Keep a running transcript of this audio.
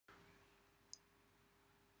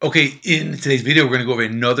Okay, in today's video, we're going to go over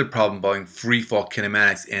another problem involving free fall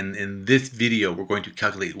kinematics, and in this video, we're going to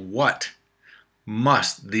calculate what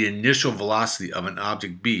must the initial velocity of an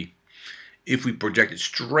object be if we project it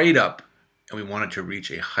straight up and we want it to reach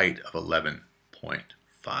a height of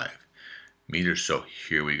 11.5 meters. So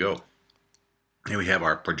here we go. Here we have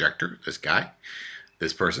our projector, this guy,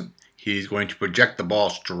 this person. He's going to project the ball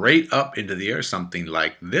straight up into the air, something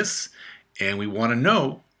like this, and we want to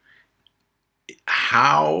know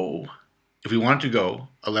how, if we want it to go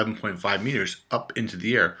 11.5 meters up into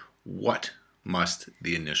the air, what must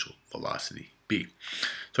the initial velocity be?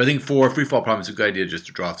 So I think for free fall problems, it's a good idea just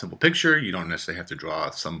to draw a simple picture. You don't necessarily have to draw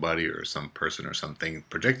somebody or some person or something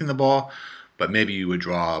projecting the ball, but maybe you would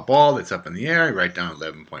draw a ball that's up in the air, write down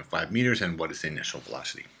 11.5 meters, and what is the initial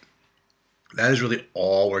velocity. That is really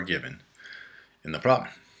all we're given in the problem.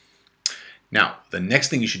 Now, the next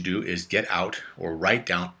thing you should do is get out or write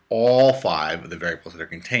down all 5 of the variables that are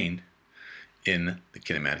contained in the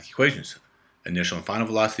kinematic equations. Initial and final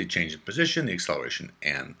velocity, change in position, the acceleration,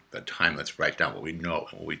 and the time. Let's write down what we know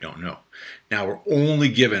and what we don't know. Now, we're only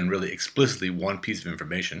given really explicitly one piece of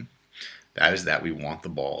information. That is that we want the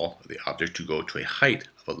ball, the object, to go to a height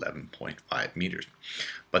of 11.5 meters.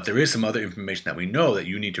 But there is some other information that we know that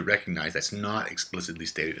you need to recognize that's not explicitly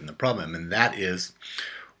stated in the problem, and that is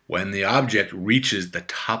when the object reaches the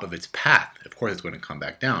top of its path. Of course, it's going to come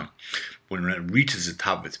back down. When it reaches the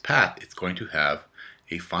top of its path, it's going to have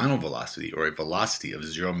a final velocity, or a velocity of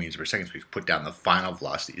 0 meters per second. So we put down the final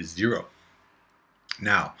velocity is 0.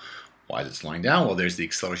 Now, why is it slowing down? Well, there's the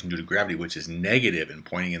acceleration due to gravity, which is negative and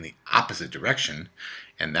pointing in the opposite direction,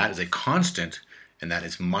 and that is a constant, and that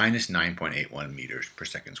is minus 9.81 meters per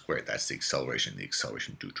second squared. That's the acceleration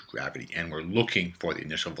due to gravity. And we're looking for the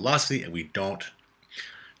initial velocity, and we don't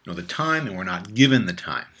know the time, and we're not given the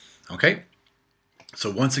time. Okay? So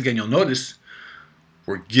once again, you'll notice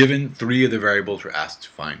we're given 3 of the variables. We're asked to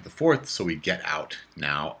find the 4th, so we get out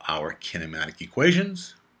now our kinematic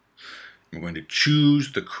equations. We're going to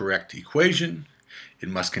choose the correct equation. It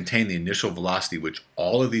must contain the initial velocity, which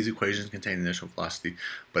all of these equations contain the initial velocity,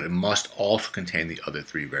 but it must also contain the other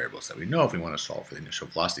 3 variables that we know if we want to solve for the initial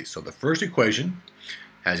velocity. So the first equation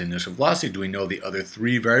has initial velocity. Do we know the other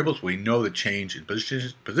 3 variables? We know the change in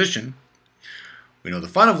position. We know the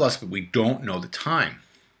final velocity, but we don't know the time.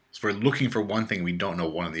 So if we're looking for one thing, we don't know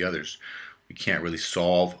one of the others, we can't really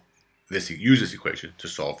solve this, use this equation to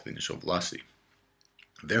solve for the initial velocity.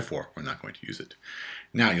 Therefore, we're not going to use it.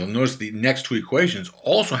 Now, you'll notice the next 2 equations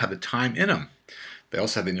also have the time in them. They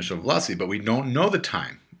also have the initial velocity, but we don't know the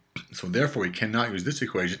time. So therefore, we cannot use this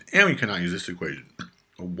equation, and we cannot use this equation.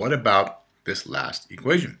 What about this last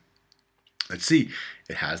equation? Let's see.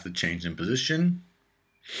 It has the change in position.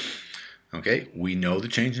 Okay, we know the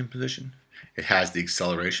change in position. It has the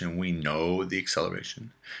acceleration. We know the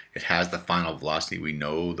acceleration. It has the final velocity. We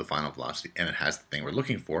know the final velocity. And it has the thing we're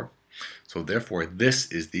looking for. So therefore,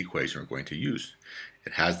 this is the equation we're going to use.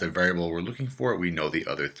 It has the variable we're looking for. We know the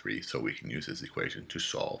other 3, so we can use this equation to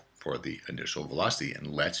solve for the initial velocity. And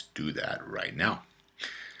let's do that right now.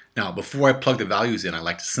 Now, before I plug the values in, I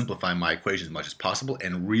like to simplify my equation as much as possible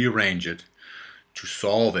and rearrange it to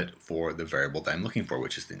solve it for the variable that I'm looking for,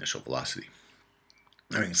 which is the initial velocity.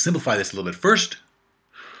 Now, we can simplify this a little bit first,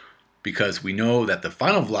 because we know that the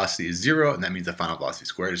final velocity is 0, and that means the final velocity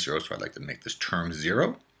squared is 0, so I'd like to make this term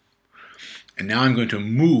 0. And now I'm going to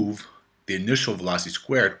move the initial velocity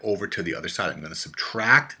squared over to the other side. I'm going to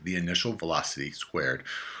subtract the initial velocity squared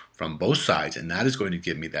from both sides, and that is going to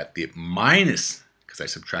give me that the minus, because I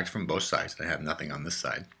subtract from both sides, I have nothing on this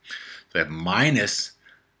side. So I have minus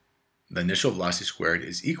the initial velocity squared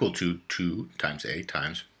is equal to 2 times a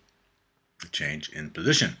times the change in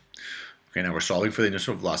position. Okay, now we're solving for the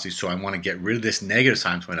initial velocity, so I want to get rid of this negative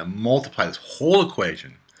sign, so I'm going to multiply this whole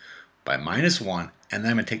equation by minus 1, and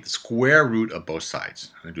then I'm going to take the square root of both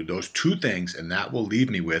sides. I'm going to do those 2 things, and that will leave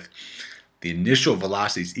me with the initial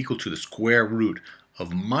velocity is equal to the square root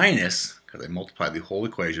of minus, because I multiplied the whole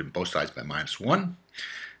equation, both sides, by minus 1,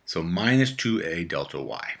 so minus 2a delta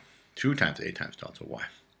y. 2 times a times delta y.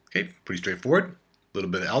 Okay, pretty straightforward. A little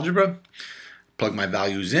bit of algebra. Plug my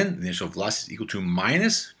values in. The initial velocity is equal to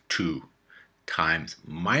minus 2 times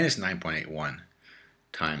minus 9.81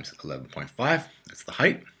 times 11.5. That's the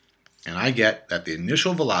height. And I get that the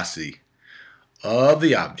initial velocity of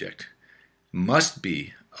the object must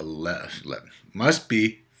be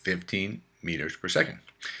 15 meters per second.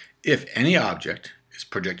 If any object is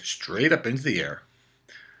projected straight up into the air,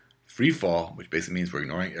 free fall, which basically means we're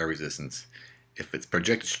ignoring air resistance, if it's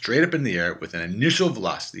projected straight up in the air with an initial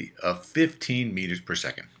velocity of 15 meters per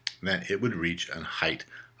second, then it would reach a height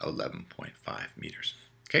of 11.5 meters.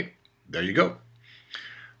 Okay, there you go.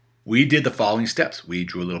 We did the following steps. We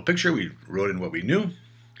drew a little picture. We wrote in what we knew.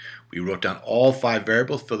 We wrote down all 5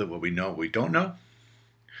 variables, filled in what we know, what we don't know.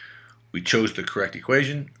 We chose the correct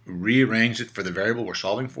equation, rearranged it for the variable we're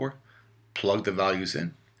solving for, plugged the values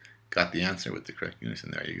in, got the answer with the correct units,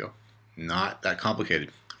 and there you go. Not that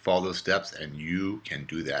complicated. Follow those steps and you can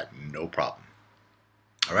do that no problem.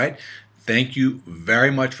 All right. Thank you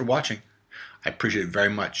very much for watching. I appreciate it very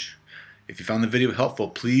much. If you found the video helpful,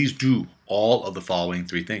 please do all of the following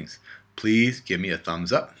 3 things. Please give me a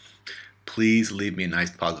thumbs up. Please leave me a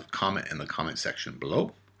nice positive comment in the comment section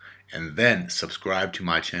below. And then subscribe to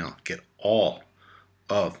my channel. Get all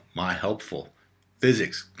of my helpful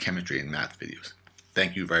physics, chemistry, and math videos.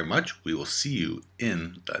 Thank you very much. We will see you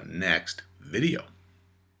in the next video.